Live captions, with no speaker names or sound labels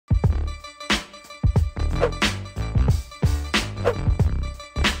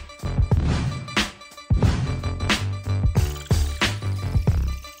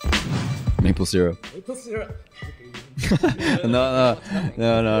Maple syrup. Maple syrup. No.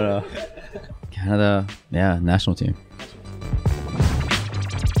 Canada, yeah, national team.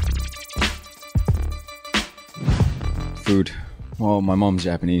 Food. Well, my mom's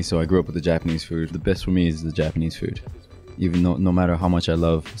Japanese, so I grew up with the Japanese food. The best for me is the Japanese food, even though no matter how much I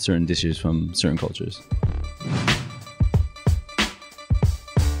love certain dishes from certain cultures.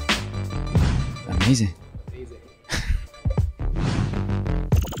 Amazing.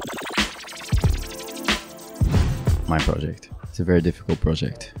 My project. It's a very difficult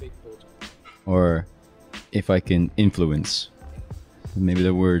project. Or if I can influence. Maybe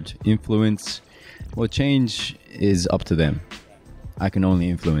the word influence. Well, change is up to them. I can only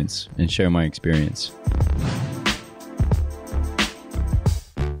influence and share my experience.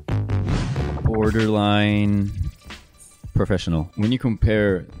 Borderline professional. When you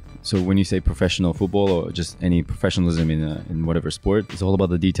compare, so when you say professional football or just any professionalism in whatever sport, it's all about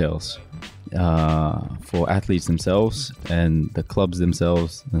the details. For athletes themselves and the clubs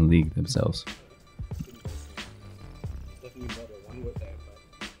themselves and league themselves.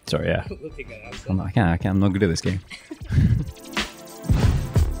 Sorry, yeah. I'm not good at this game.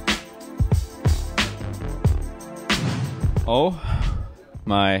 Oh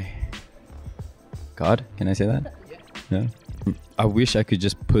my God, can I say that? Yeah. I wish I could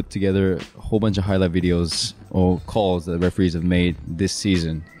just put together a whole bunch of highlight videos or calls that referees have made this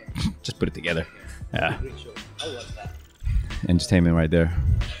season. Just put it together. Yeah. Entertainment right there.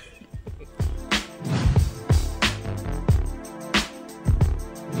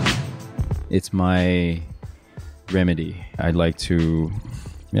 It's my remedy. I'd like to,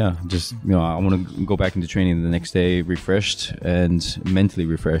 yeah, just, I want to go back into training the next day refreshed and mentally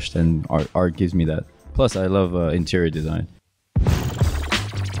refreshed, and art gives me that. Plus, I love interior design.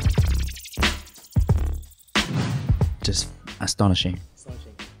 Just astonishing.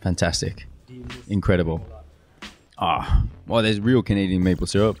 Fantastic. Incredible. Well, there's real Canadian maple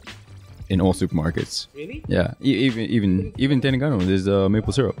syrup in all supermarkets. Really? Yeah, even Terengganu, there's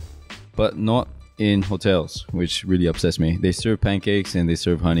maple syrup. But not in hotels, which really upsets me. They serve pancakes and they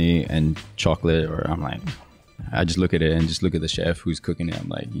serve honey and chocolate, or I'm like, I just look at it and just look at the chef who's cooking it. I'm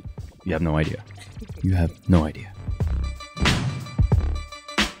like, you have no idea. You have no idea.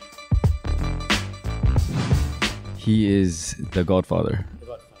 He is the godfather.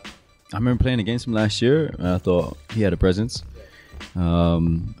 I remember playing against him last year, and I thought he had a presence.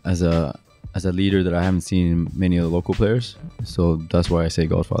 As a leader that I haven't seen in many of the local players, so that's why I say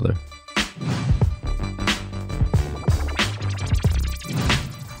godfather.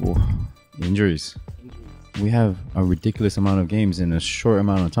 Whew. Injuries. We have a ridiculous amount of games in a short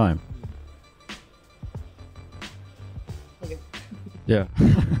amount of time. Okay. Yeah.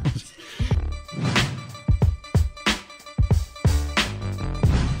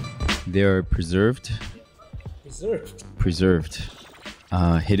 They are preserved. Preserved.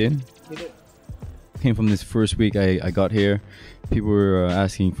 Hidden. Came from this first week I got here. People were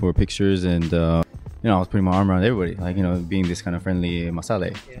asking for pictures, and I was putting my arm around everybody, like, being this kind of friendly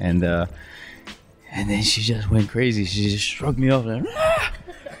masale. Yeah. And then she just went crazy. She just shrugged me off and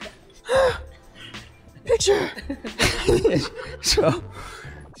picture.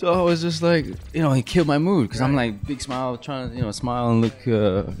 So I was just like, it killed my mood, because I'm like, big smile, trying to, smile and look,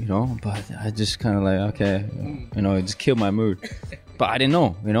 but I just kind of like, okay, it just killed my mood. But I didn't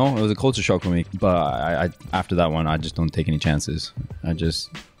know, it was a culture shock for me. But I after that one, I just don't take any chances. I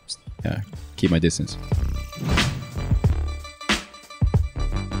just, keep my distance.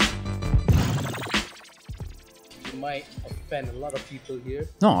 You might offend a lot of people here.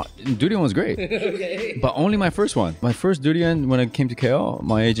 No, durian was great. Okay. But only my first one. My first durian, when I came to KL,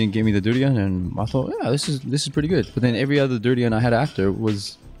 my agent gave me the durian, and I thought, yeah, this is pretty good. But then every other durian I had after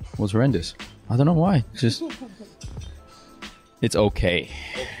was horrendous. I don't know why. Just, it's okay.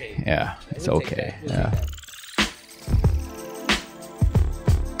 Yeah, it's okay. Yeah.